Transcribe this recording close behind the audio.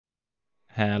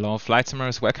Hello flight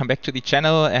simmers, welcome back to the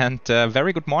channel and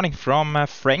very good morning from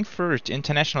Frankfurt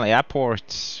International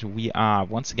Airport. We are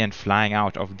once again flying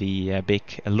out of the big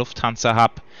Lufthansa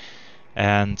hub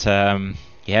and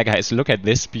yeah guys, look at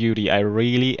this beauty. I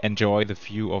really enjoy the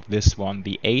view of this one,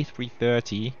 the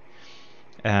A330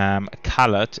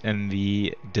 colored in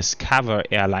the Discover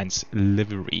Airlines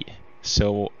livery.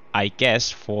 So I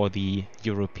guess for the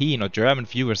European or German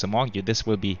viewers among you this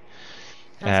will be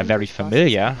very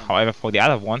familiar. However, for the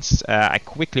other ones, I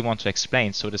quickly want to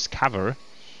explain. So Discover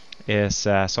is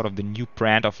sort of the new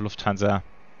brand of Lufthansa,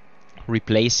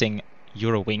 replacing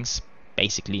Eurowings.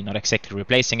 Basically, not exactly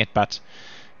replacing it, but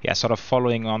yeah, sort of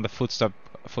following on the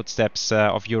footsteps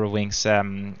of Eurowings,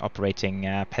 operating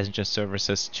passenger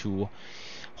services to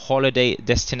holiday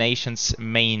destinations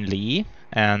mainly.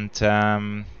 And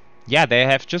yeah, they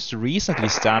have just recently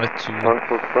started to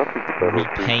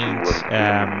repaint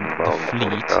the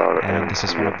fleet, and this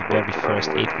is one of the very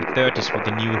first A330s with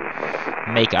the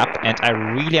new makeup, and I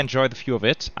really enjoy the view of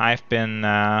it. I've been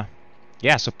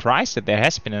yeah, surprised that there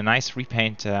has been a nice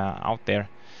repaint out there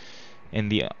on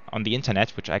the internet,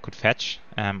 which I could fetch.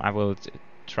 I will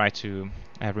try to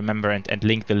remember and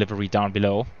link the livery down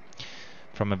below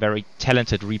from a very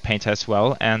talented repainter as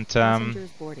well. And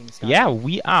yeah,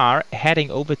 we are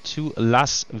heading over to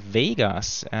Las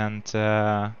Vegas, and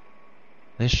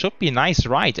this should be a nice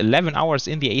ride. 11 hours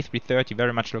in the A330,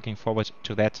 very much looking forward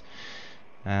to that.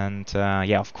 And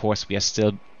yeah, of course we are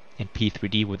still in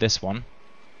P3D with this one,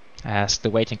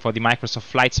 still waiting for the Microsoft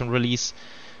Flight Sim release,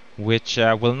 which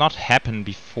will not happen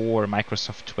before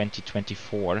Microsoft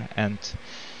 2024. And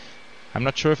I'm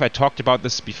not sure if I talked about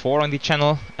this before on the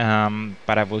channel,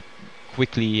 but I will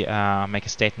quickly make a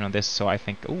statement on this. So I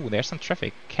think, oh, there's some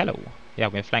traffic. Hello. Yeah,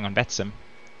 we're flying on VATSIM.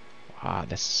 Wow,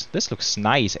 this looks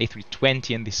nice.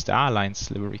 A320 in the Starlines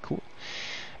livery, cool.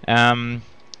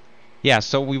 Yeah,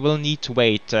 so we will need to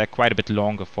wait quite a bit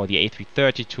longer for the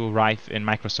A330 to arrive in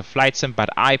Microsoft Flight Sim, but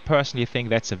I personally think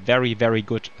that's a very, very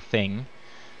good thing.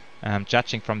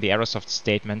 Judging from the Aerosoft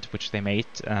statement which they made,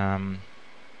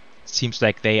 seems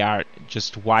like they are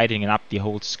just widening up the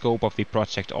whole scope of the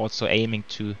project, also aiming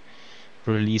to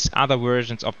release other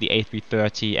versions of the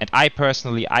A330. And I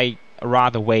personally, I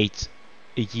rather wait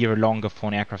a year longer for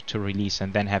an aircraft to release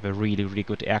and then have a really, really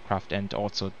good aircraft and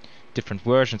also different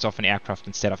versions of an aircraft,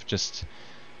 instead of just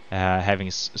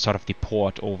having sort of the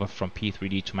port over from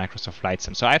P3D to Microsoft Flight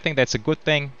Sim. So I think that's a good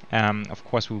thing. Of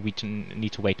course we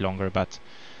need to wait longer, but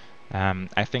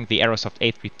I think the Aerosoft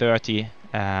A330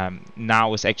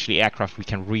 now is actually aircraft we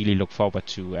can really look forward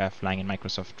to flying in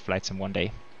Microsoft Flight Sim one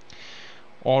day.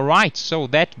 Alright, so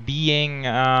that being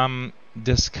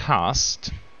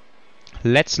discussed,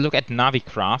 let's look at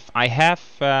Navigraph. I have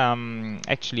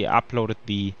actually uploaded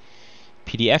the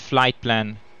PDF flight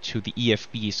plan to the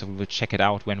EFB, so we will check it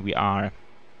out when we are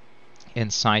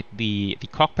inside the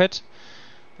cockpit.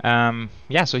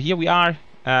 Yeah, so here we are,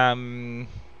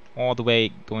 all the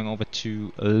way going over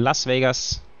to Las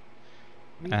Vegas.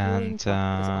 And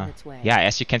yeah,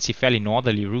 as you can see, fairly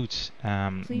northerly route,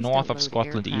 north of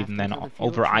Scotland, even then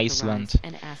over Iceland,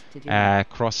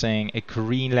 crossing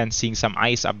Greenland, seeing some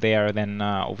ice up there, then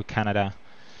over Canada.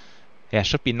 Yeah,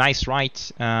 should be a nice ride.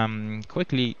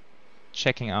 Quickly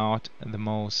checking out the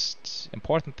most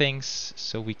important things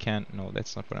so we can, no,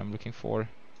 that's not what I'm looking for.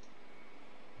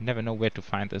 Never know where to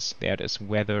find this. There it is,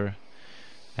 weather.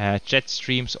 Jet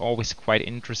streams, always quite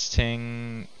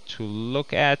interesting to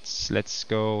look at. Let's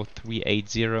go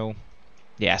 380.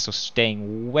 Yeah, so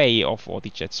staying way off all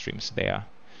the jet streams there.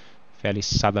 Fairly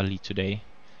southerly today.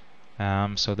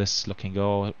 So this is looking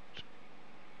good.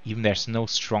 Even there's no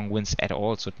strong winds at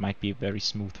all, so it might be a very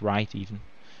smooth ride even,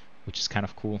 which is kind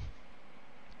of cool.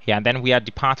 Yeah, and then we are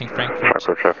departing Frankfurt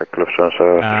on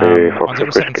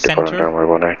the 07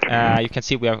 center. You can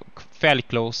see we are fairly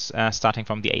close, starting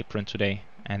from the apron today,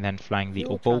 and then flying the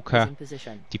Oboka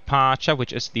departure,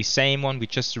 which is the same one we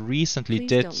just recently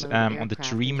did on the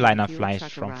Dreamliner flight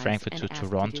from Frankfurt to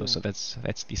Toronto. So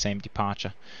that's the same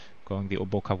departure, going the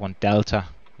Oboka 1 Delta,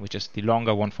 which is the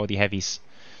longer one for the heavies.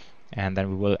 And then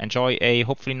we will enjoy a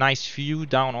hopefully nice view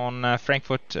down on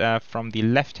Frankfurt from the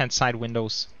left-hand side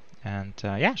windows. And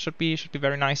yeah, should be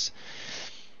very nice.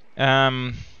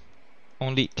 Only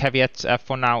caveat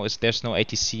for now is there's no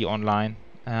ATC online.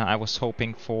 I was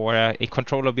hoping for a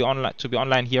controller to be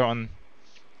online here on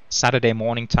Saturday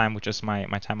morning time, which is my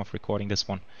time of recording this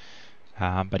one.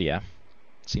 But yeah,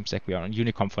 seems like we are on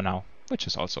Unicom for now, which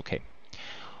is also okay.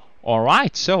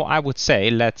 Alright, so I would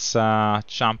say let's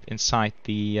jump inside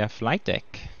the flight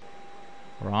deck.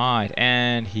 Right,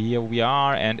 and here we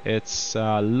are, and it's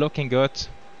looking good.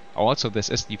 Also, this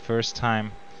is the first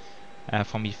time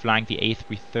for me flying the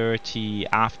A330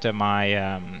 after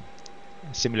my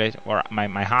simulator or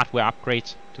my hardware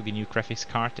upgrade to the new graphics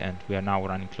card, and we are now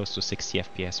running close to 60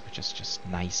 FPS, which is just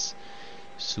nice,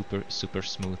 super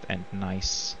smooth and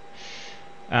nice.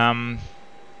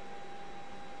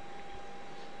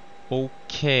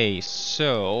 Okay,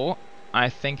 so I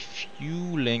think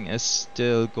fueling is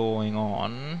still going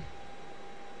on,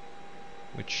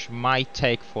 which might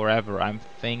take forever. I'm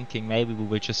thinking maybe we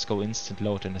will just go instant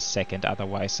load in a second,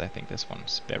 otherwise I think this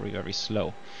one's very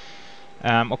slow.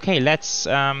 Okay, let's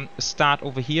start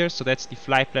over here. So that's the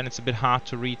flight plan. It's a bit hard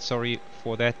to read, sorry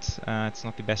for that. It's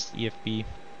not the best EFB,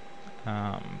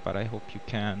 but I hope you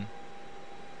can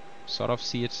sort of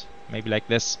see it, maybe like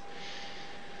this.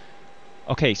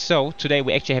 Okay, so today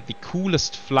we actually have the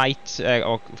coolest flight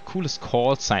or coolest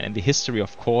call sign in the history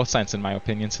of call signs, in my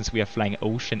opinion, since we are flying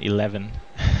Ocean 11,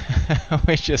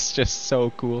 which is just so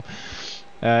cool.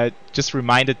 Just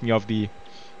reminded me of the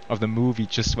movie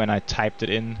just when I typed it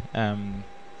in on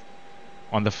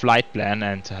the flight plan,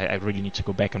 and I really need to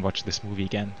go back and watch this movie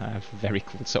again. Very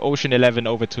cool. So Ocean 11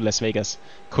 over to Las Vegas.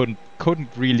 Couldn't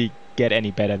really get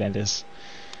any better than this.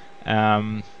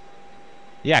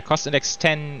 Yeah, cost index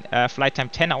 10, flight time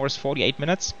 10 hours 48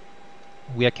 minutes.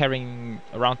 We are carrying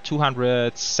around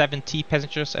 270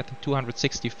 passengers, I think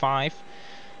 265,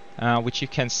 which you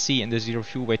can see in the zero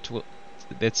fuel weight.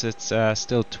 It's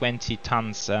still 20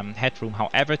 tons headroom.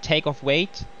 However, takeoff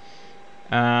weight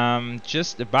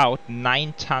just about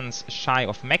 9 tons shy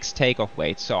of max takeoff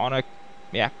weight. So on a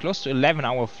close to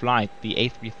 11-hour flight, the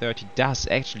A330 does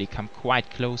actually come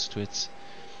quite close to its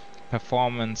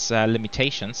performance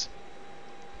limitations.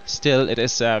 Still, it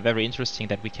is very interesting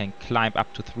that we can climb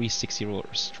up to 360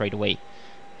 straight away.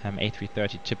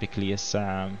 A330 typically is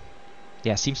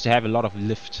seems to have a lot of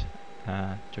lift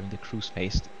during the cruise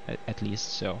phase, at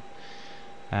least, so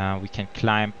we can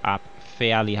climb up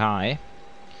fairly high.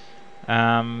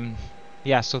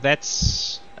 So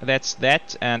that's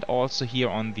that, and also here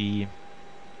on the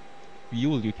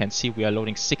fuel you can see we are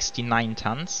loading 69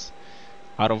 tons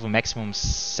out of a maximum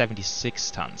 76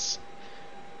 tons.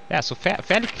 Yeah, so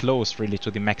fairly close really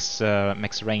to the max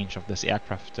range of this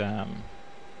aircraft.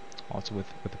 Also with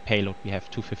the payload we have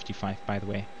 255, by the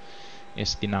way,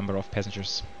 is the number of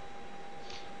passengers.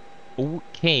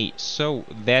 Okay, so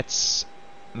that's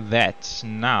that.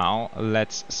 Now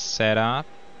let's set up,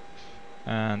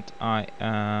 and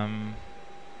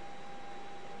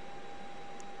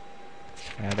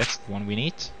that's the one we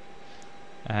need.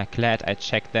 Glad I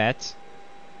checked that.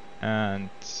 And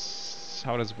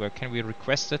how does it work? Can we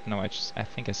request it? No, I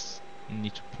think I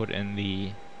need to put in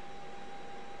the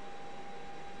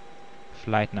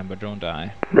flight number, don't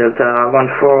I? Delta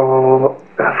 14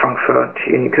 Frankfurt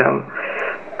Unicum.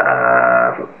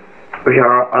 We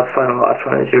are at final at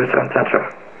 2007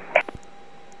 Center.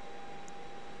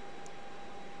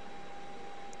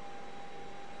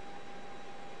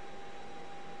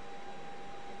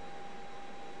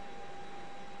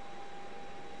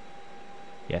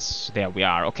 Yes, there we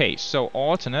are. Okay, so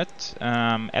alternate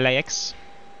LAX,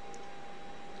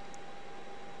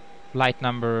 flight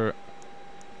number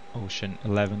Ocean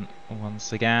 11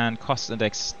 once again, cost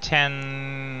index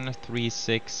 10,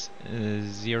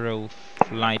 360,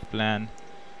 flight plan,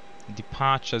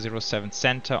 departure 07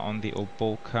 center on the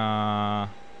Oboka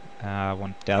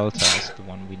 1 Delta is the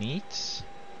one we need.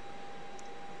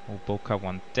 Oboka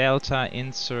 1 Delta,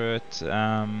 insert,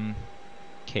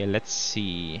 okay, let's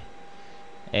see.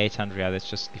 800, yeah, that's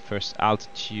just the first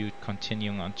altitude,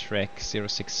 continuing on track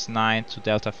 069 to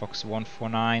Delta Fox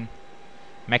 149,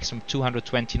 maximum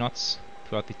 220 knots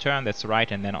throughout the turn, that's right,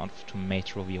 and then on to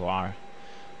Metro VOR.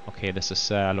 Okay, this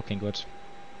is looking good.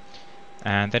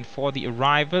 And then for the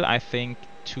arrival, I think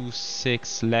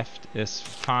 26 left is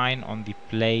fine on the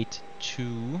plate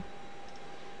 2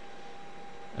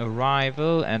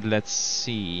 arrival, and let's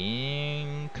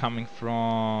see, coming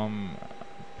from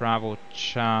Bravo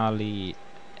Charlie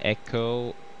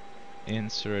Echo,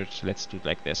 insert, let's do it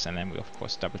like this, and then we of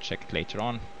course double check it later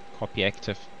on. Copy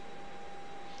active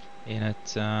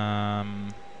init,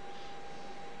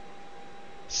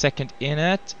 second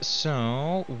init,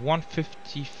 so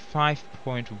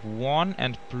 155.1,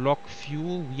 and block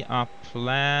fuel we are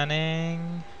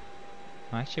planning,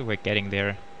 actually we're getting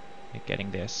there,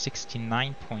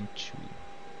 69.2,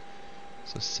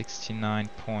 so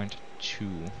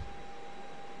 69.2.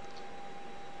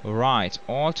 Right,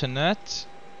 alternate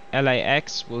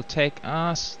LAX will take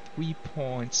us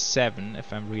 3.7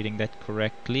 if I'm reading that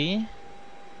correctly.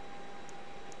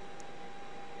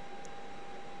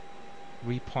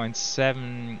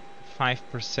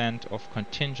 3.75% of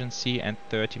contingency and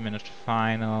 30-minute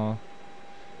final.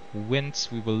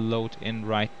 winds we will load in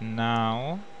right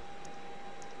now.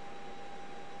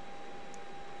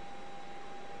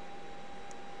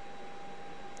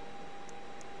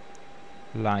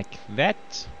 Like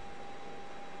that.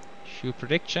 Fuel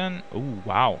prediction. Oh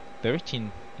wow,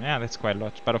 13. Yeah, that's quite a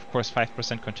lot. But of course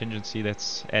 5% contingency,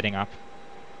 that's adding up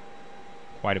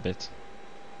quite a bit.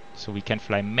 So we can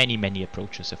fly many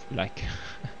approaches if we like.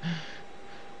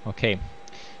 Okay,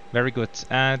 very good.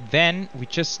 Then we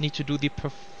just need to do the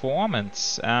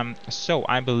performance. So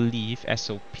I believe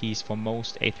SOPs for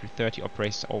most A330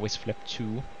 operators always flip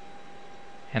 2.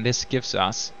 And this gives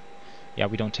us, yeah,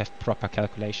 we don't have proper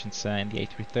calculations in the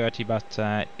A330,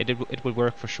 but it will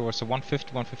work for sure. So 150,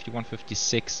 150,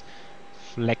 156,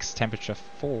 flex temperature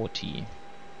 40.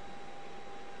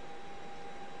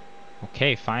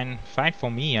 Okay, fine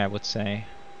for me, I would say.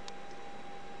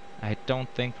 I don't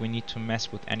think we need to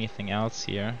mess with anything else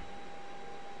here.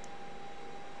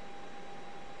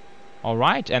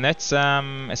 Alright, and that's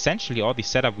essentially all the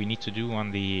setup we need to do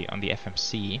on the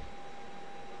FMC.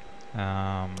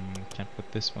 Can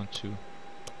put this one to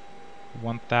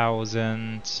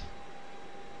 1000,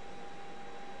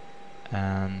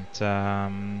 and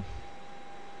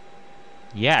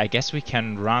yeah, I guess we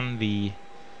can run the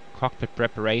cockpit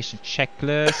preparation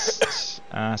checklist.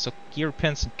 So gear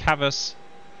pins and covers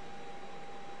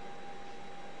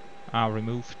are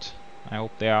removed. I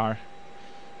hope they are.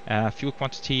 Fuel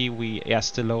quantity, we are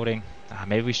still loading.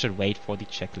 Maybe we should wait for the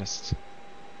checklist.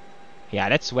 Yeah,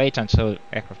 let's wait until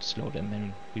aircraft is loaded and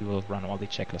then we will run all the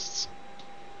checklists.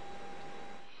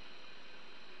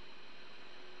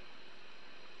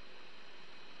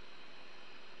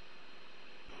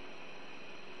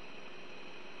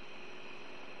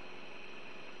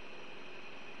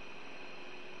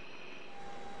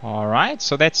 Alright,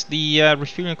 so that's the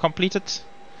refueling completed.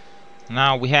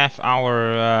 Now we have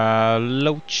our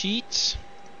load sheet.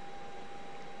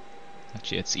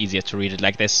 Actually, it's easier to read it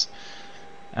like this.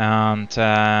 And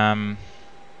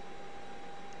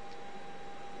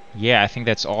yeah, I think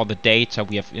that's all the data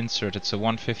we have inserted. So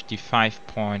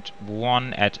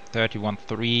 155.1 at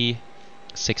 31.3,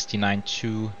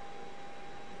 69.2.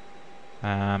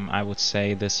 I would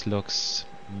say this looks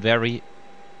very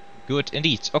good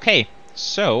indeed. Okay,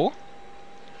 so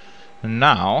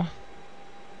now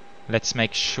let's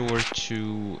make sure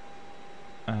to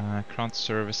ground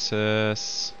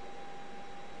services.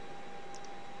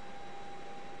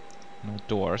 No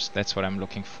doors, that's what I'm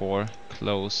looking for.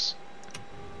 Close,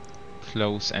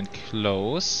 close and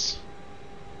close.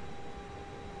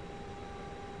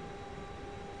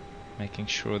 Making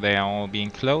sure they are all being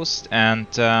closed. And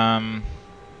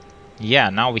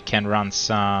yeah, now we can run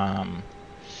some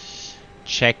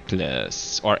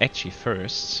checklists. Or actually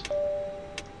first,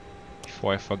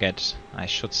 before I forget, I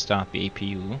should start the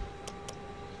APU.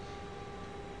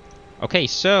 Okay,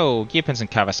 so gear pins and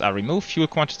covers are removed. Fuel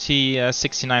quantity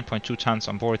 69.2 tons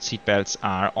on board. Seatbelts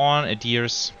are on.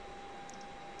 Adheres.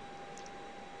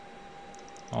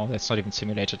 Oh, that's not even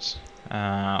simulated.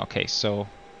 Okay, so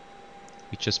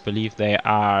we just believe they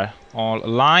are all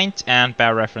aligned, and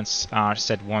bear reference are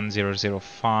set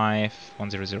 1005,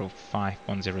 1005,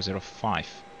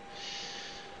 1005.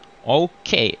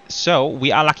 Okay, so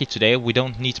we are lucky today. We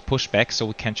don't need pushback, so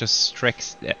we can just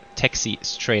taxi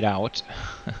straight out.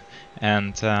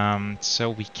 And so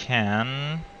we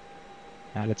can...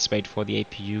 let's wait for the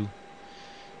APU,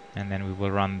 and then we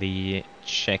will run the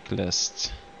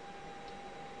checklist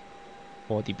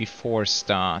for the before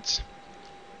start.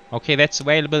 Okay, that's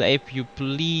available. APU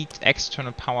bleed,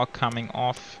 external power coming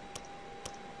off,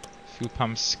 fuel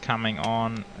pumps coming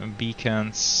on,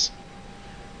 beacons.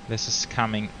 This is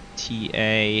coming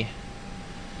TA,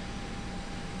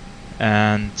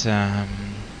 and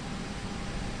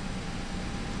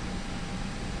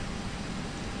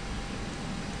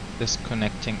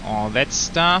disconnecting all that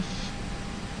stuff.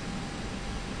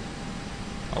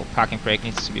 Oh, parking brake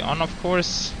needs to be on, of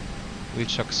course. Wheel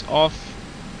chocks off.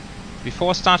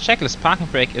 Before start checklist, parking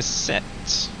brake is set.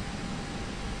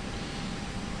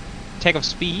 Takeoff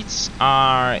speeds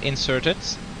are inserted.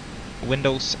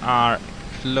 Windows are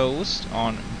closed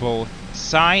on both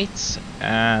sides,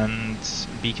 and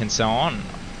beacons are on.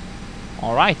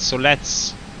 Alright, so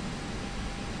let's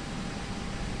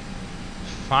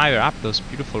fire up those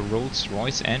beautiful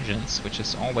Rolls-Royce engines, which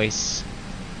is always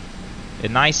a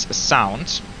nice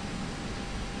sound.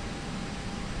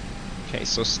 Okay,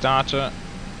 so starter.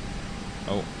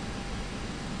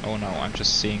 Oh no, I'm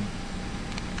just seeing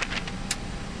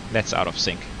that's out of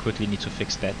sync. Quickly need to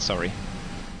fix that, sorry.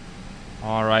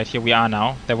 Alright, here we are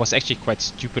now. That was actually quite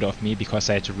stupid of me because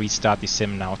I had to restart the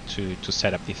sim now to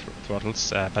set up the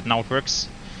throttles, but now it works.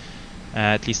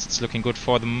 At least it's looking good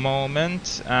for the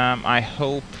moment. I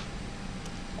hope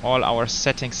all our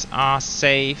settings are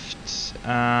saved.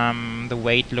 The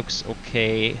weight looks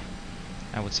okay.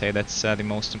 I would say that's the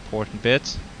most important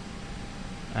bit.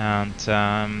 And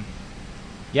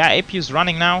yeah, APU is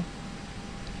running now.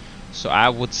 So I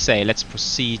would say let's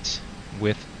proceed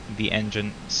with the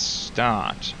engine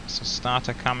start. So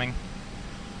starter coming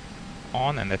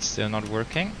on, and that's still not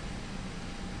working.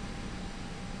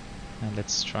 And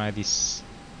let's try this.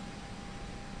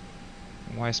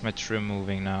 Why is my trim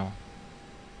moving now?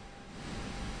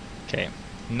 Okay,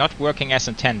 not working as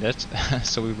intended,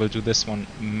 so we will do this one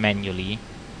manually.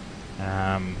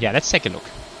 Yeah, let's take a look.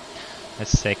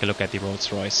 Let's take a look at the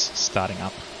Rolls-Royce starting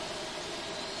up.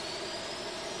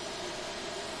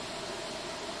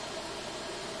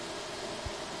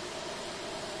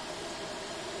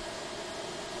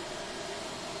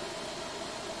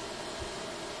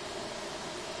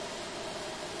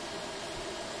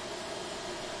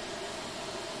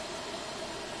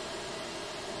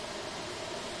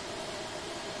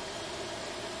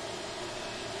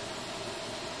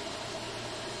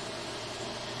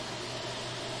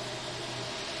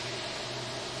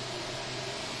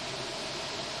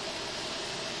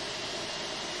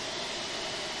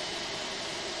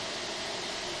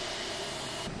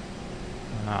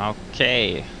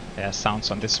 Okay, yeah, sounds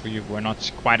on this view were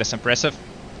not quite as impressive.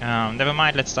 Never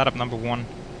mind, let's start up number 1.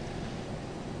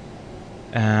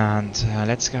 And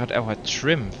let's get our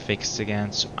trim fixed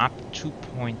again, so up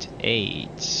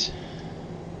 2.8.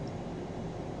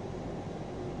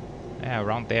 Yeah,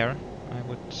 around there, I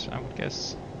would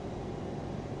guess.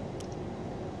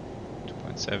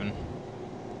 2.7.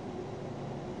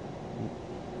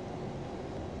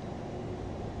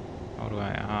 How do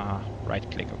I...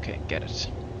 right click, okay, get it.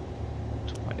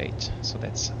 2.8, so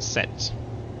that's set.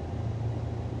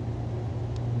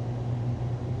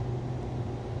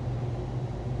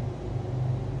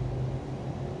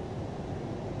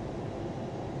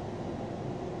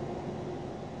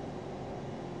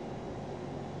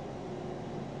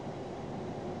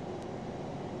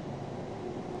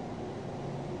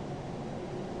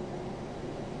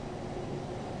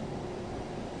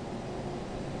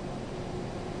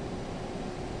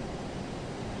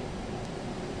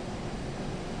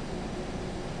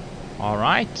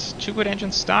 Alright, 2 good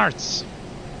engine starts.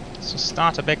 So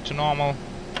starter back to normal.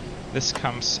 This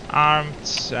comes armed.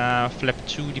 Flap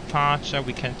 2 departure.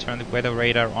 We can turn the weather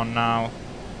radar on now.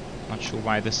 Not sure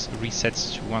why this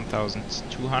resets to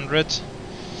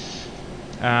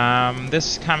 1200.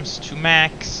 This comes to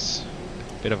max.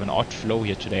 Bit of an odd flow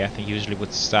here today. I think usually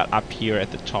would start up here at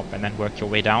the top and then work your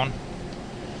way down.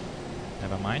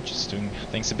 Never mind, just doing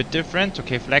things a bit different.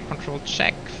 Okay, flag control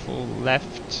check. Full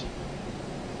left.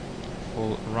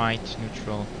 Full right,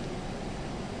 neutral,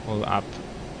 full up,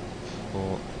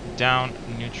 full down,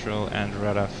 neutral, and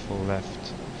rudder full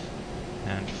left,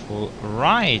 and full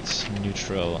right,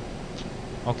 neutral.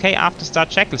 Okay, after start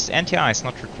checklist, NTI is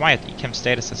not required, ECAM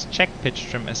status is checked, pitch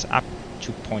trim is up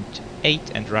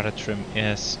 2.8, and rudder trim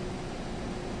is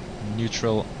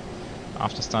neutral.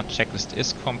 After start checklist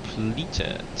is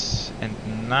completed.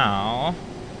 And now,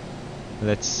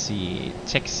 let's see,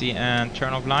 taxi and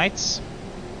turn off lights.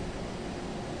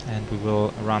 And we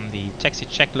will run the taxi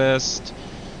checklist.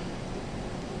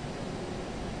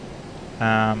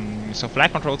 So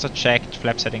flight controls are checked,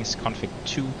 flap settings config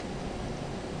 2.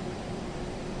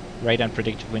 Radar and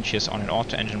predictive wind shear is on, and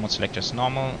auto engine mode selector is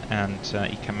normal, and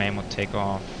EKM mode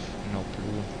takeoff, no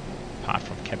blue, apart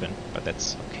from cabin, but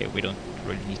that's okay, we don't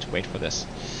really need to wait for this.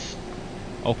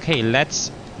 Okay,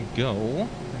 let's go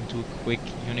and do a quick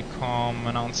Unicom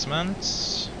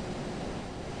announcement.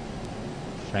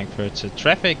 Frankfurt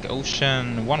traffic,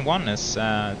 Ocean 11 is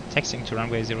taxiing to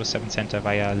runway 07 center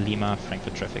via Lima,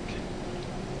 Frankfurt traffic.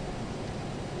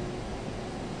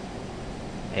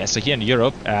 Yeah, so here in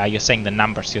Europe, you're saying the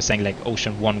numbers, you're saying like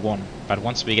Ocean 11, but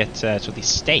once we get to the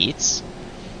States,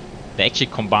 they actually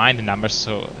combine the numbers,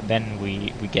 so then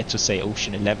we get to say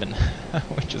Ocean 11,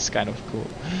 which is kind of cool.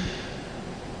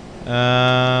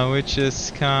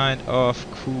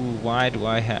 Why do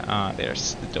I have...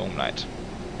 there's the dome light.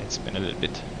 It's been a little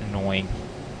bit annoying.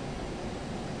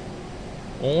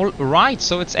 Alright,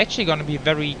 so it's actually going to be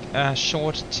very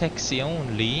short taxi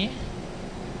only.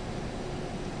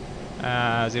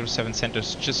 07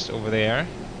 centers just over there.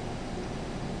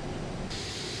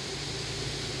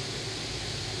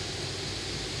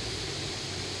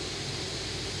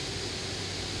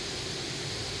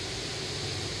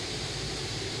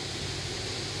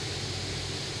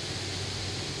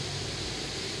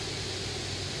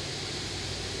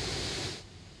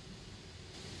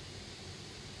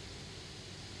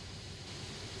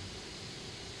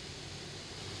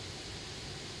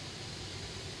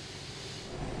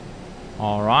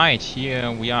 Alright,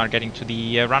 here we are getting to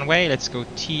the runway. Let's go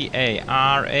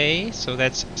TARA, so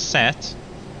that's set.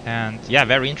 And yeah,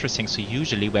 very interesting. So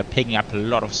usually we're picking up a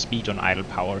lot of speed on idle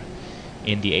power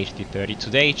in the A330.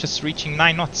 Today just reaching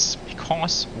 9 knots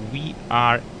because we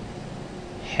are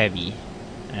heavy.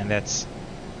 And that's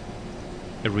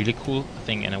a really cool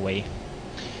thing in a way.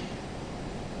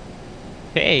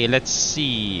 Okay, let's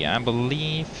see. I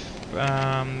believe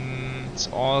it's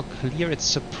all clear. It's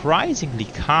surprisingly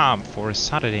calm for a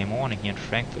Saturday morning here in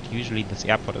Frankfurt. Usually this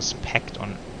airport is packed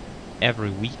on every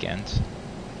weekend,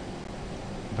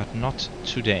 but not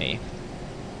today.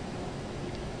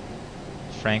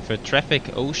 Frankfurt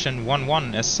traffic, Ocean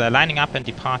 11 is lining up and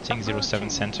departing 07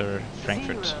 Center,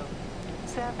 Frankfurt.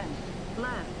 07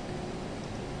 left.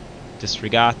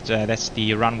 Disregard, that's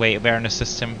the runway awareness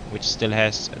system, which still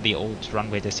has the old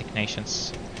runway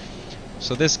designations.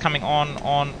 So this coming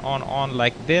on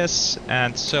like this,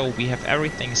 and so we have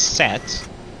everything set.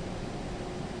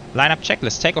 Lineup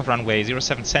checklist, takeoff runway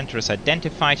 07 Center is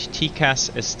identified,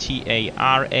 TCAS is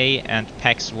TARA, and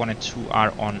packs 1 and 2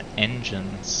 are on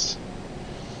engines.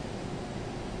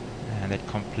 And that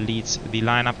completes the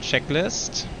lineup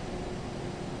checklist.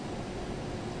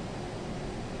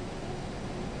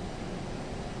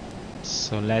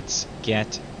 So let's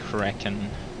get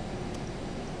cracking.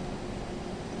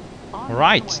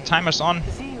 Alright, timer's on.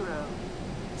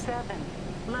 07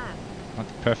 left. Not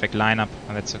the perfect lineup,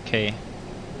 but that's okay.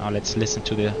 Now let's listen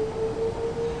to the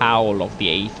howl of the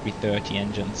A330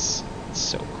 engines. It's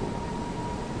so cool.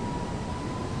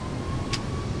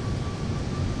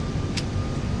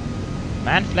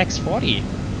 Man flex 40.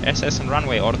 SS and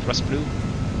runway, auto thrust blue.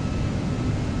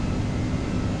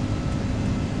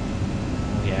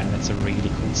 Oh yeah, that's a really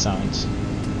cool sound.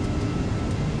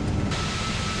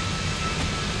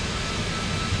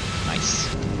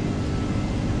 Nice.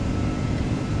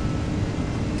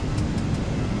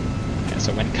 Yeah,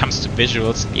 so when it comes to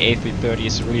visuals, the A330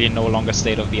 is really no longer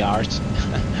state of the art.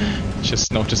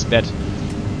 Just noticed that.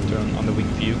 Turn on the wing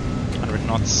view, 100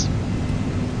 knots.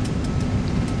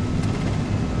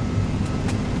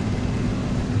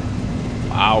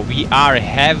 Wow, we are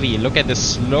heavy. Look at the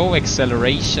slow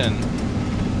acceleration.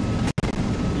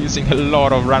 Using a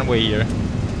lot of runway here.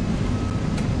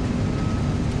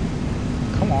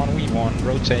 Come on, we want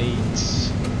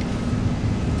rotate.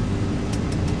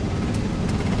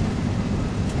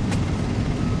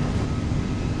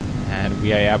 And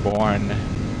we are airborne.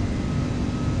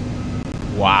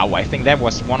 Wow, I think that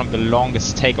was one of the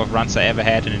longest takeoff runs I ever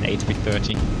had in an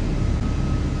A330.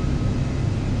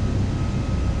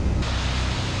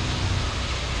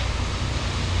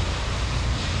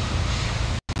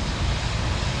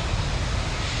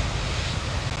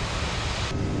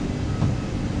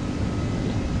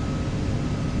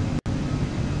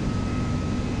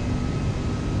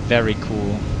 Very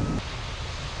cool.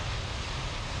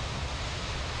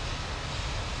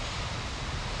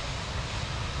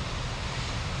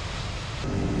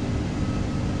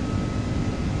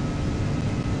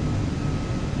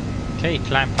 Okay,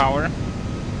 climb power.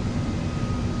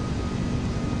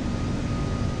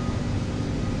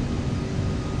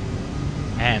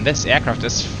 And this aircraft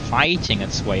is fighting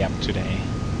its way up today.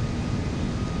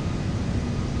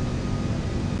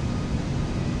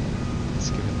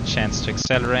 Chance to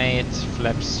accelerate,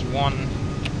 flaps 1.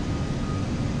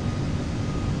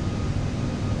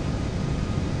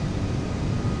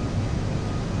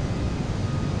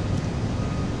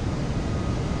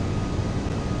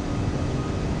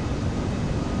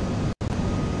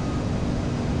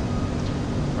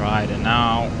 Right, and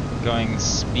now going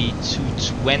speed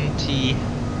 220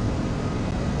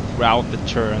 throughout the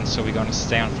turn, so we're going to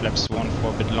stay on flaps 1 for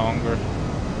a bit longer.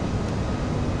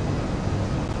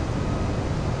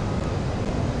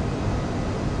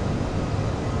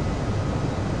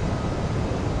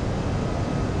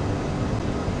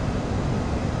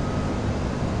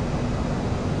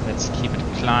 Let's keep it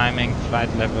climbing,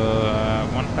 flight level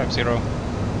 150.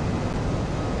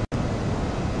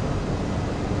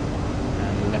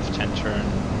 And left-hand turn.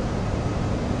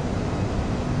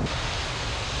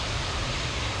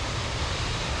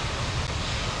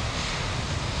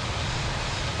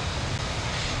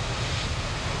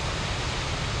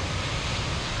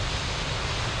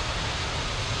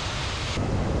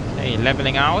 Okay,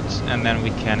 leveling out, and then we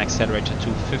can accelerate to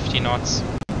 250 knots.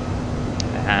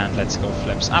 And let's go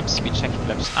flaps up, speed check,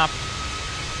 flaps up.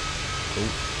 Oh,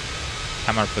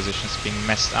 camera position's being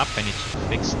messed up, I need to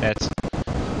fix that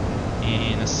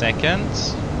in a second.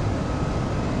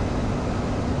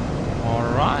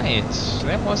 Alright,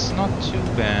 that was not too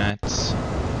bad.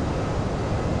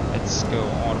 Let's go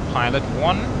autopilot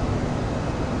 1.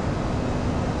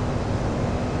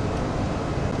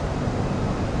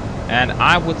 And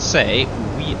I would say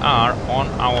we are on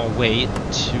our way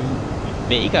to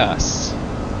Vegas.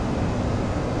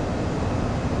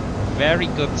 Very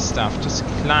good stuff. Just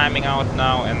climbing out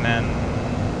now, and then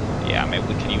yeah, maybe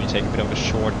we can even take a bit of a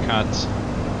shortcut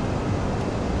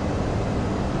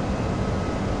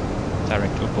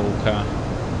direct to Boca.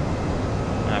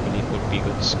 I believe would be a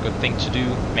good thing to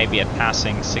do. Maybe at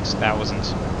passing 6,000,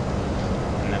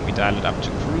 and then we dial it up to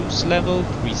cruise level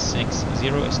 360.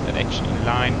 Is that actually in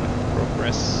line with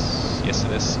progress? Yes,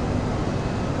 it is.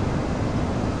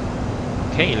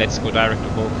 Okay, let's go direct to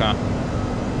Boca.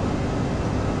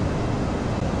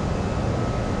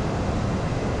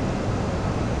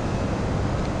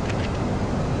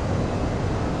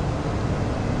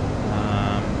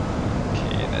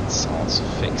 Okay, that's also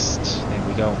fixed. There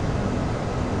we go.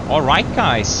 Alright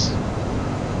guys,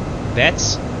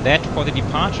 that's that for the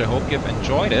departure. Hope you've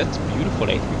enjoyed it. Beautiful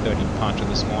A330 departure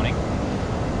this morning.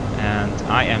 And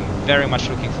I am very much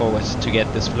looking forward to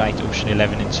get this flight to Ocean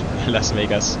 11 into Las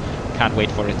Vegas. Can't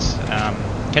wait for it.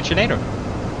 Catch you later.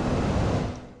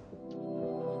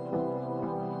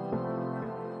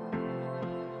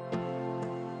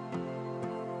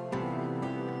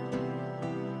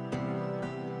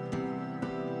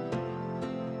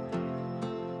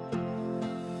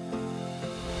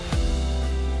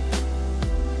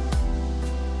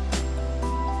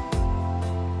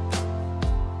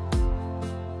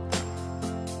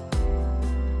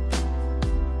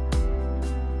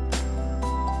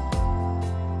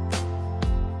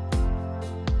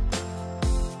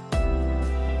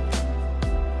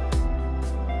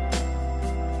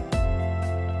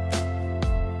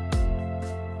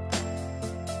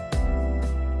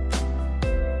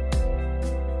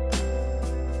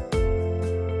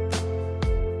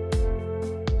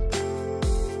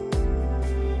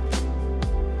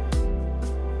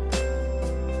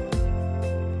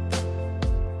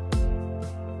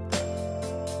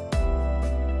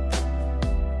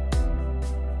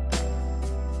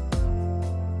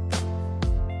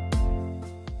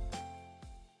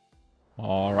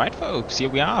 Alright folks, here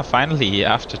we are finally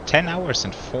after 10 hours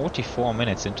and 44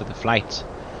 minutes into the flight.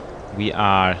 We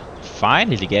are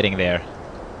finally getting there,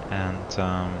 and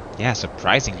yeah,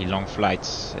 surprisingly long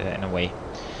flights in a way.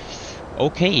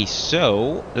 Okay,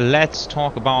 so let's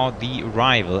talk about the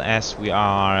arrival, as we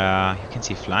are, you can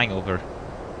see, flying over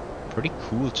pretty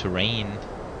cool terrain.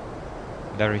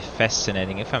 Very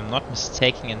fascinating. If I'm not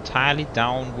mistaken, entirely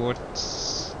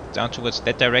downwards, down towards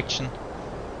that direction.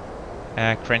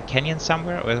 Grand Canyon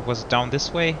somewhere, or was it down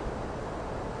this way?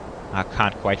 I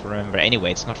can't quite remember.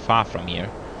 Anyway, it's not far from here,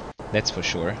 that's for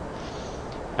sure.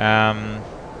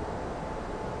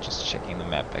 Just checking the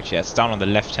map. Actually, it's down on the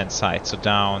left hand side, so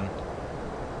down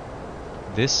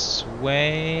this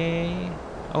way.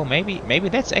 Oh, maybe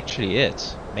that's actually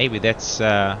it. Maybe that's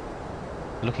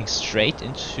looking straight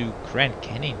into Grand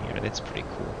Canyon here. That's pretty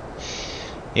cool.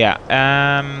 Yeah.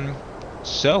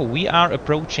 So we are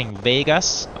approaching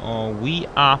Vegas. We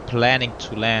are planning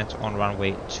to land on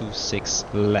runway 26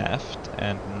 left,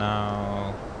 and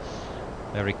now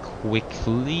very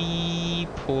quickly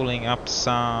pulling up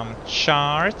some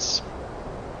charts.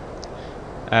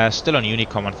 Still on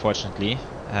Unicom, unfortunately.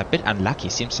 A bit unlucky.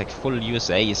 Seems like full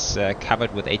USA is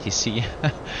covered with ATC.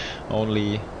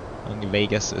 only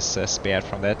Vegas is spared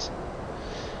from that.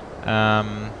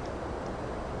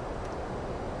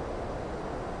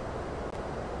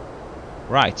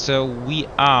 Right, so we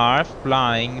are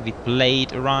flying the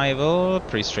Plate arrival,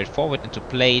 pretty straightforward, into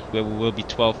Plate, where we will be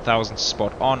 12,000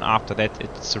 spot on. After that,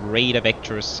 it's radar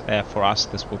vectors for us.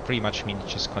 This will pretty much mean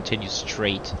just continue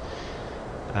straight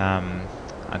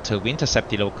until we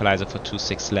intercept the localizer for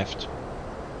 26 left.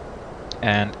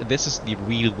 And this is the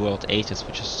real world Asus,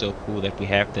 which is so cool that we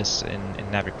have this in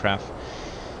Navigraph.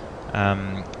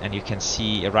 And you can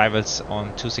see arrivals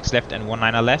on 26 left and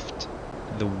 19er left.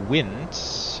 The wind...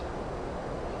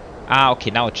 Ah,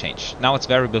 okay, now it changed. Now it's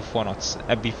variable 4 knots.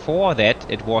 Before that,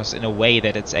 it was in a way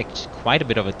that it's actually quite a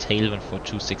bit of a tailwind for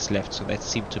 26 left, so that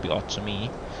seemed to be odd to me.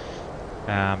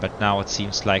 But now it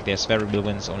seems like there's variable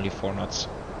winds, only 4 knots.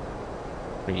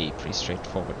 Pretty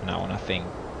straightforward now.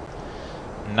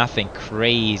 Nothing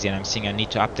crazy, and I'm seeing I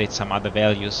need to update some other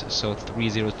values. So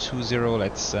 3020.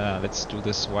 Let's do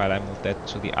this while I move that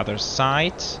to the other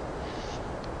side.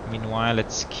 Meanwhile,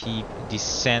 let's keep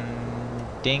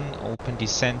descending, open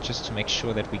descent, just to make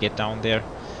sure that we get down there.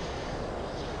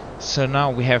 So now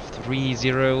we have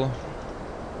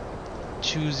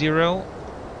 3020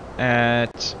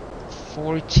 at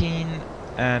 14,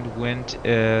 and wind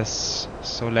is,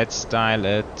 so let's dial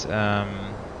it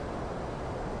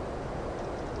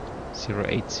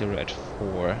 080 at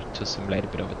 4 to simulate a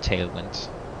bit of a tailwind.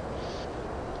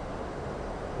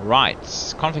 Right,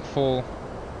 config full,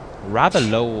 rather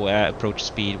low approach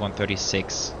speed,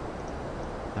 136.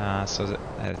 So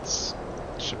that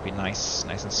should be nice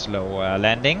and slow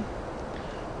landing.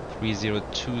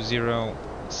 3020,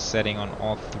 setting on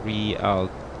all three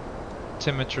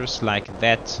altimeters like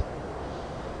that.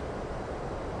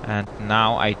 And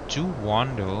now I do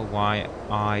wonder why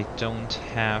I don't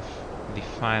have the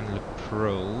final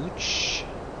approach.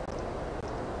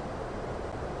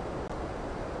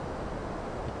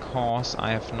 Because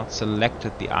I have not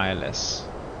selected the ILS.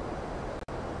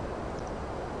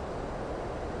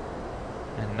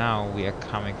 And now we are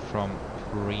coming from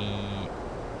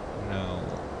no.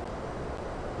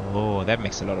 Oh, that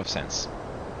makes a lot of sense.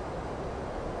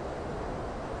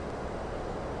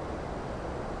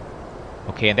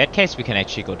 Okay, in that case we can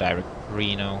actually go direct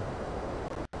Reno.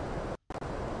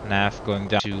 Nav going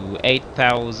down to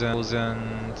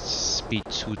 8,000, speed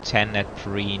 210 at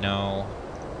Reno.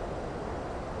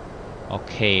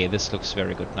 Okay, this looks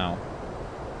very good now.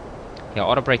 Yeah,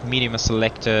 auto brake medium is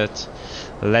selected.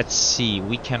 Let's see,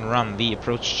 we can run the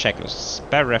approach checklist.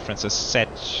 Spare references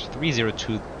set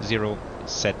 3020,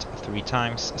 set 3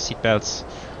 times. Seatbelts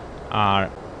are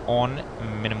on.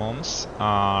 Minimums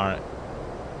are...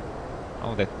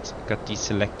 Oh, that got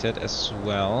deselected as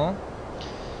well.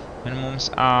 Minimums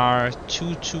are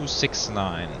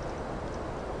 2269.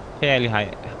 Fairly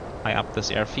high up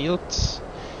this airfield.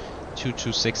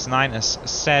 2269 is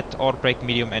set. Auto brake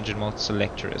medium engine mode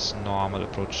selector is normal.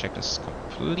 Approach check is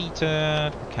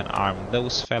completed. We can arm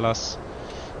those fellas.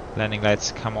 Landing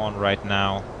lights come on right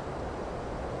now.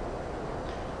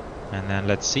 And then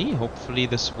let's see. Hopefully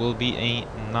this will be a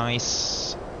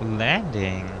nice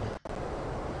landing.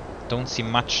 Don't see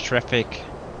much traffic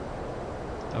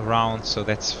around, so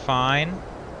that's fine.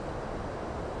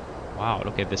 Wow,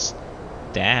 look at this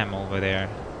dam over there.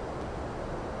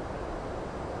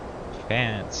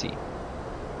 Fancy.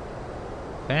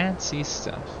 Fancy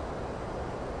stuff.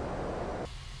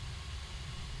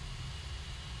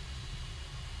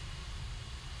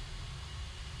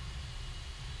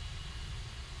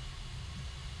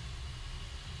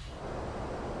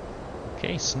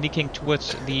 Okay, sneaking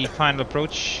towards the final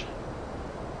approach.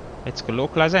 Let's go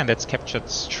localizer, and that's captured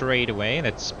straight away.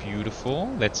 That's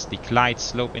beautiful. That's the glide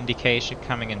slope indication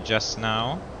coming in just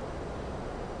now.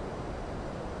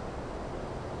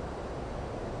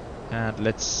 And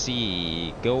let's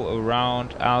see, go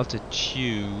around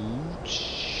altitude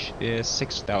is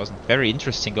 6,000. Very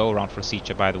interesting go around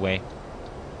procedure, by the way.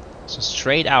 So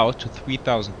straight out to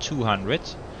 3,200,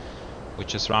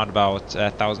 which is around about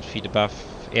 1,000 feet above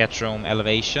airdrome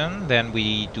elevation. Then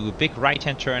we do a big right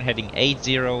hand turn heading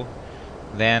 80,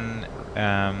 then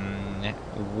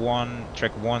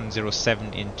track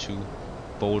 107 into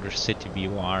Boulder City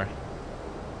BOR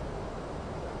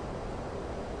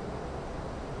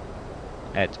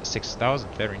at 6,000.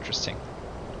 Very interesting.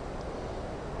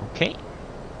 Okay,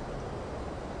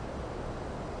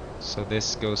 so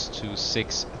this goes to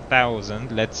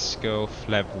 6,000. Let's go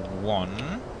flap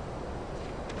 1.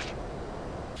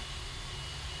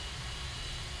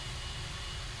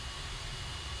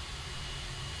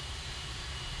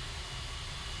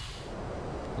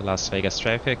 Las Vegas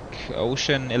traffic.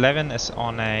 Ocean 11 is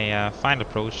on a final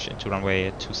approach into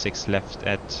runway 26 left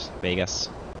at Vegas.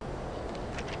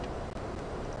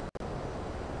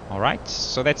 Alright,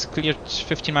 so that's cleared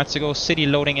 15 miles to go. City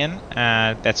loading in.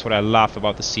 That's what I love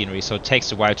about the scenery. So it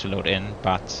takes a while to load in,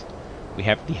 but we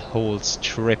have the whole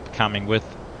strip coming with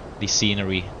the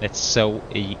scenery. That's so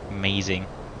amazing.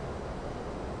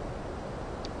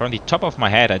 From the top of my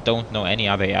head, I don't know any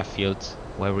other airfield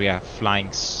where we are flying,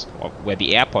 or where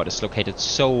the airport is located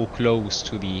so close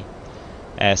to the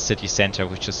city center,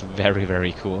 which is very,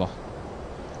 very cool.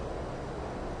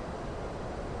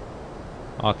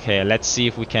 Okay, let's see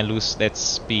if we can lose that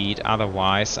speed.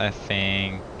 Otherwise, I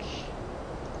think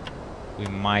we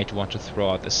might want to throw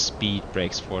out the speed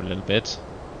brakes for a little bit.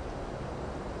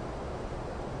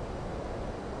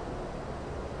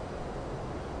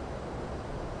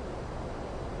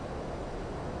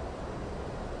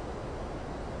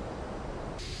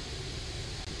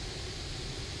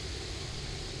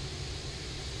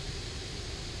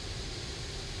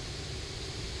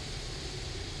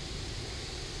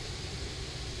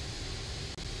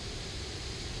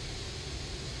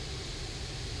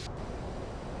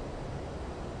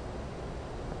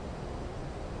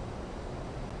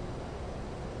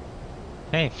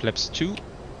 Okay, flaps 2.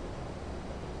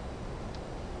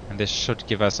 And this should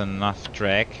give us enough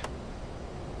drag.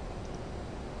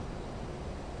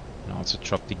 And also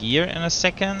drop the gear in a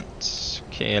second.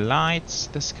 Okay, lights,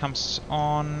 this comes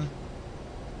on.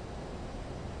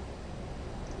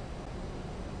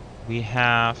 We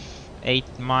have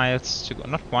 8 miles to go.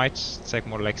 Not quite. It's like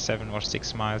more like 7 or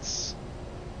 6 miles.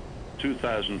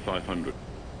 2,500.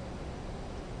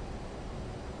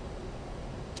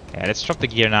 Yeah, let's drop the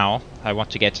gear now. I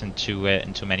want to get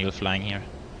into manual flying here.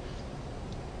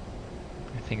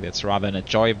 I think that's rather an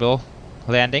enjoyable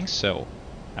landing, so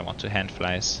I want to hand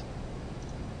fly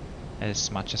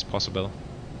as much as possible.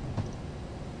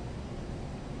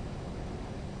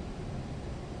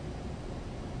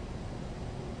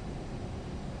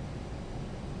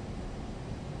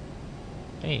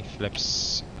 Hey,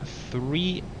 flaps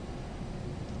 3.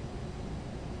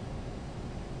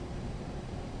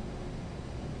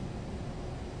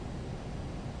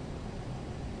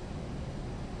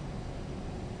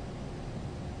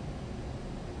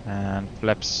 And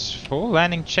flaps 4,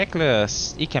 landing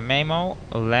checklist. ECA memo,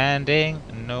 landing,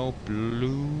 no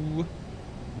blue.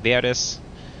 There it is.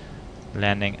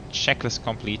 Landing checklist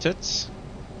completed.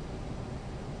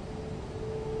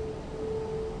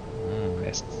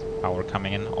 There's power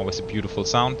coming in, always a beautiful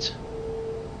sound.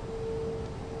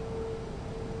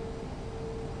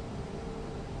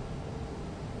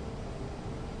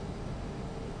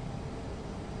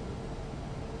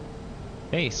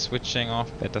 Okay, switching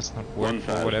off, that does not work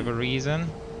for whatever reason.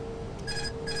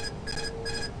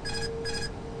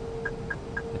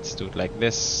 Let's do it like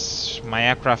this. My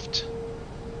aircraft.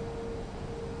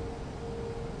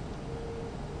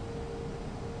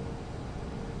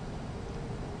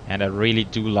 And I really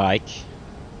do like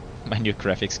my new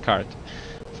graphics card.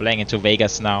 Flying into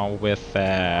Vegas now with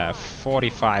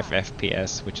 45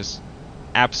 FPS, which is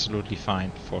absolutely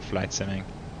fine for flight simming.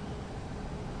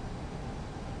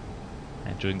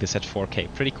 And doing this at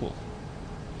 4K, pretty cool.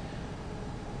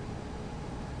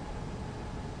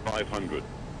 500.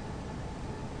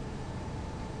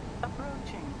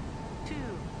 Approaching. 2,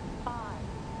 5,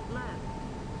 left.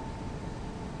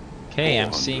 Okay,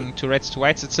 I'm seeing 2 reds, 2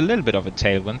 whites. It's a little bit of a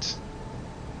tailwind.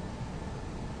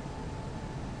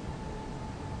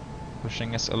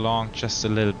 Pushing us along just a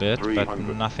little bit, but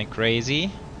nothing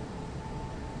crazy.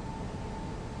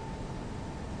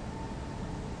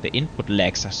 The input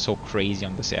lags are so crazy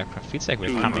on this aircraft. Feels like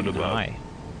we're coming in high.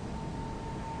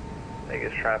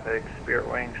 Vegas traffic, Spirit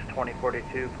Wings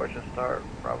 2042, push and start,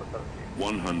 Bravo 17.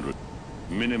 100.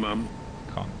 Minimum.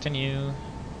 Continue.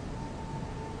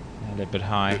 A little bit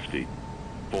high. 50.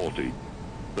 40.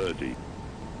 30.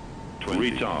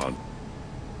 20. Retard.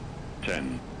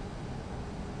 10.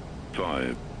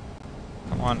 5.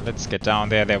 Come on, let's get down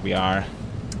there. There we are.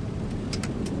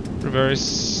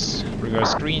 Reverse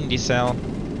green decel.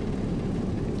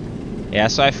 Yeah,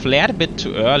 so I flared a bit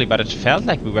too early, but it felt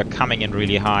like we were coming in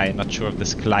really high. Not sure if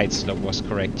this glide slope was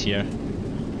correct here.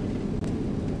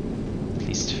 At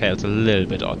least felt a little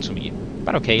bit odd to me.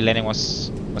 But okay, landing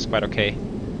was quite okay.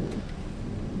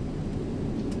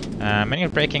 Manual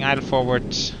braking, idle forward.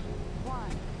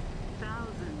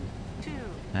 1,002.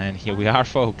 And here we are,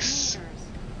 folks.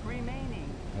 Remaining.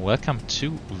 Welcome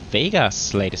to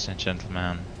Vegas, ladies and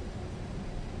gentlemen.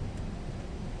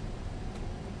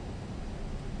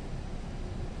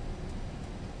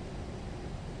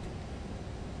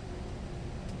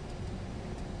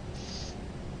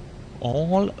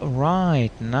 All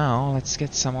right, now let's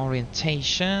get some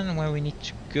orientation where we need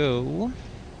to go.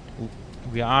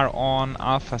 We are on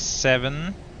Alpha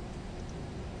 7.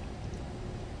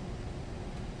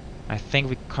 I think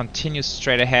we continue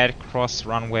straight ahead, cross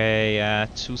runway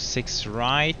 26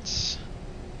 right.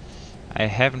 I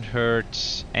haven't heard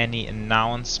any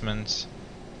announcement.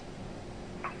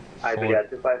 IBR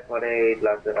 2548,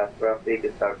 last last traffic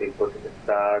is starting for the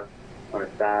start on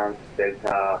a stance,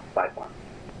 Delta 51.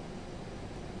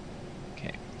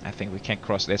 Okay, I think we can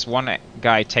cross. There's one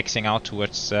guy taxiing out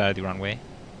towards the runway.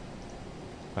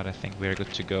 But I think we're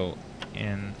good to go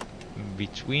in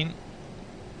between.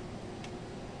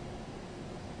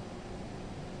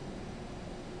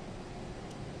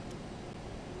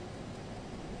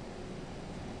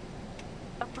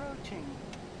 Approaching.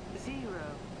 0,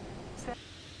 7.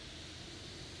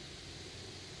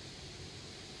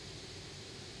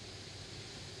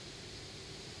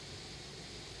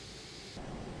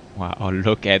 Wow,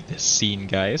 look at this scene,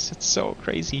 guys. It's so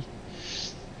crazy.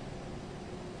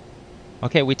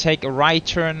 Okay, we take a right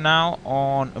turn now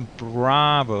on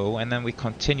Bravo, and then we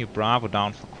continue Bravo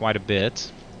down for quite a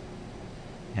bit.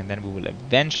 And then we will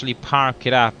eventually park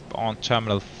it up on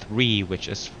Terminal 3, which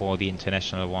is for the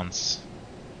international ones.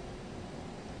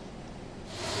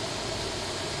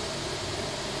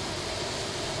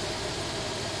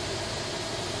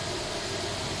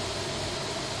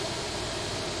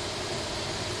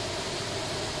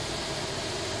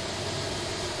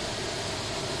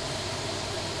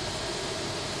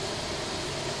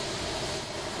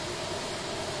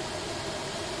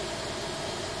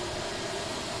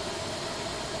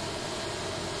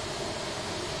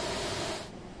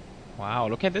 Wow,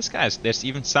 look at this, guys. There's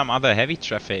even some other heavy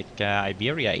traffic.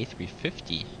 Iberia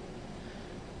A350.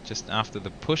 Just after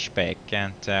the pushback.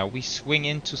 And we swing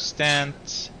into stand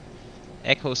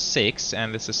Echo 6.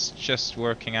 And this is just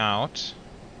working out.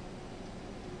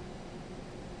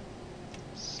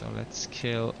 So let's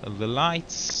kill the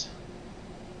lights.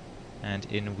 And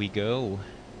in we go.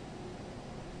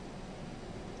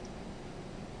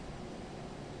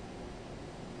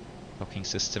 Locking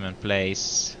system in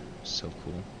place. So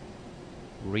cool.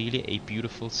 Really a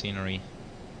beautiful scenery.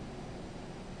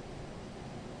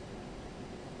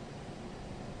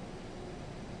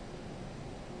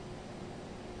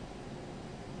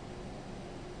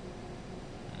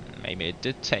 Maybe it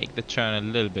did take the turn a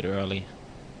little bit early.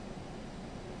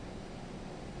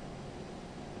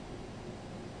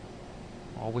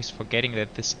 Always forgetting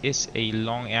that this is a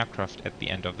long aircraft at the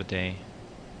end of the day.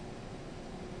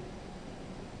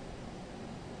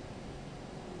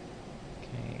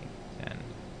 Okay, then.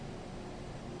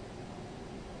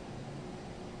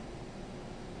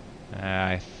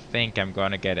 I think I'm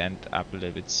gonna end up a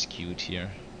little bit skewed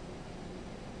here.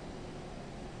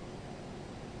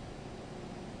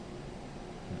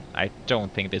 I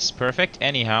don't think this is perfect.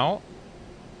 Anyhow,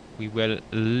 we will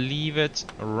leave it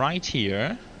right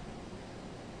here.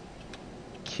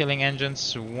 Killing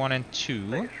engines 1 and 2.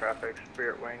 Vegas traffic,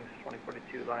 Spirit Wings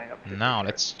 2042 lining up. Now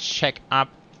let's check up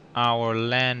our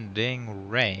landing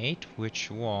rate, which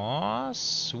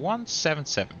was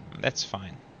 177. That's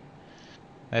fine.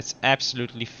 That's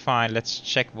absolutely fine. Let's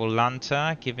check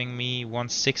Volanta, giving me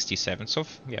 167. So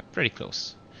yeah, pretty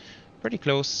close. Pretty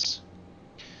close.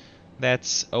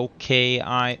 That's okay,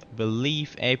 I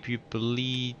believe.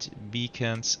 Bleed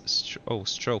beacons.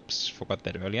 Strobes. Forgot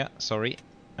that earlier. Sorry.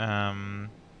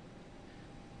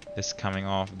 This coming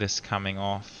off.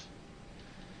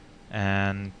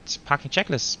 And parking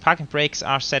checklist. Parking brakes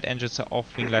are set, engines are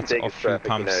off, wing lights are off, fuel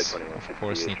pumps of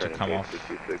course need to come off.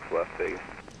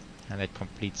 And that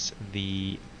completes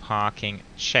the parking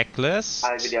checklist.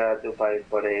 Iberia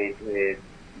 2548 with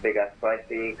Vegas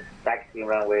traffic, taxi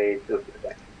runway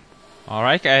 26.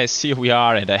 Alright guys, here we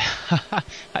are, and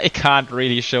I can't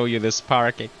really show you this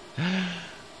parking.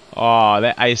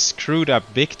 Oh, I screwed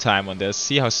up big time on this.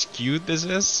 See how skewed this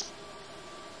is?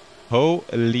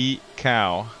 Holy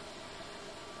cow.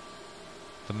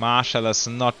 The marshal is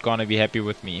not gonna be happy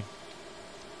with me.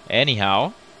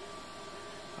 Anyhow,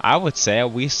 I would say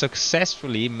we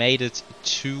successfully made it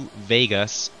to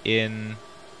Vegas in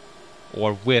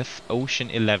or with Ocean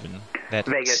 11. That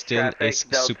Vegas still traffic, is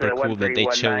Delta super cool that they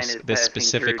 1319 chose is this passing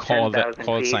specific through call 10,000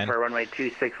 feet sign for runway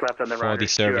 26 left on the for the runway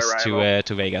service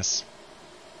to Vegas.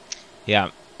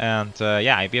 Yeah, and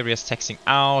yeah, Iberia's taxiing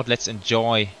out. Let's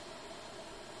enjoy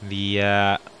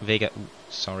the Vegas.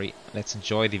 Let's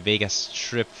enjoy the Vegas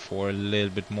trip for a little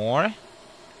bit more,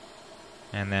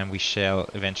 and then we shall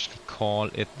eventually call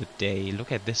it the day.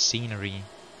 Look at this scenery.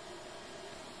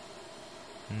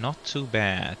 Not too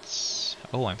bad.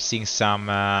 Oh, I'm seeing some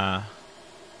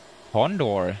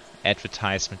Condor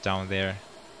advertisement down there.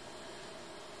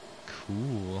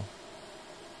 Cool.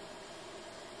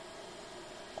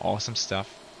 Awesome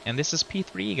stuff. And this is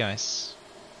P3D, guys.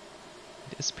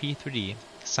 This is P3D.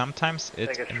 Sometimes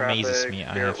it amazes me,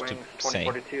 I have to say.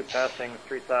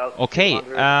 Okay,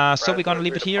 so we're gonna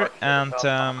leave it here, and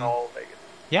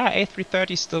yeah,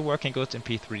 A330 is still working good in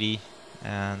P3D,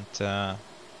 and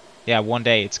yeah, one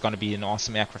day it's gonna be an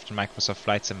awesome aircraft in Microsoft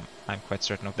Flight Sim. I'm quite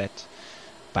certain of that.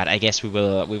 But I guess we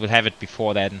will have it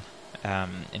before then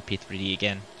in P3D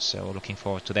again. So looking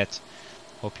forward to that.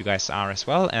 Hope you guys are as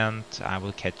well, and I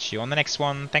will catch you on the next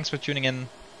one. Thanks for tuning in.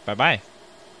 Bye bye.